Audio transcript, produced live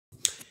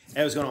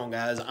Hey, what's going on,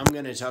 guys? I'm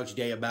going to talk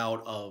today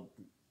about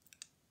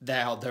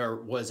how there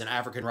was an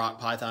African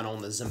rock python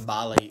on the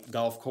Zimbali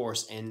golf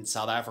course in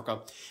South Africa.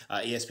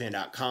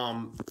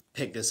 ESPN.com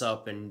picked this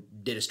up and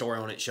did a story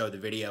on it, showed the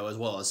video, as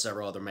well as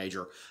several other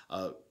major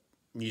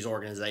news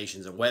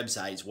organizations and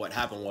websites. What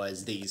happened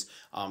was these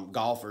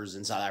golfers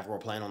in South Africa were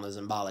playing on the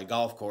Zimbali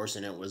golf course,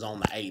 and it was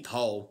on the 8th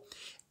hole.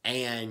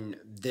 And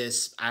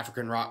this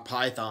African rock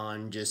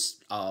python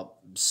just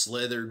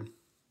slithered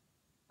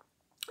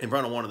in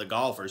front of one of the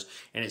golfers,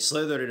 and it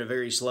slithered at a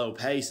very slow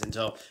pace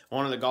until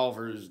one of the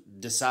golfers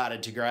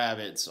decided to grab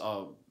its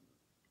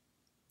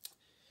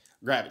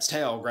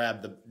tail,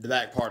 grab the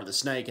back part of the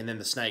snake, and then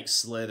the snake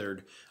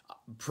slithered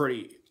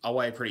pretty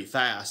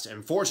fast.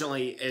 And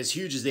fortunately, as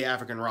huge as the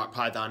African rock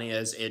python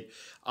is,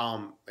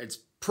 it's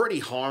pretty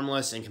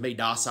harmless and can be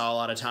docile a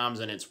lot of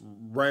times, and it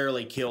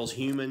rarely kills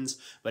humans,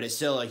 but it's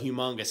still a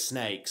humongous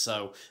snake.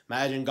 So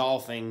imagine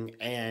golfing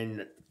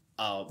and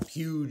a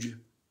huge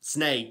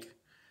snake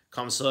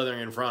comes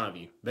slithering in front of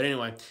you. But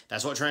anyway,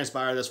 that's what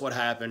transpired. That's what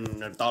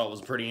happened. I thought it was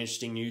a pretty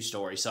interesting news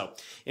story. So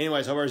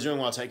anyways, hope everyone's doing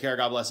well. Take care.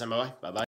 God bless, and bye-bye. Bye-bye.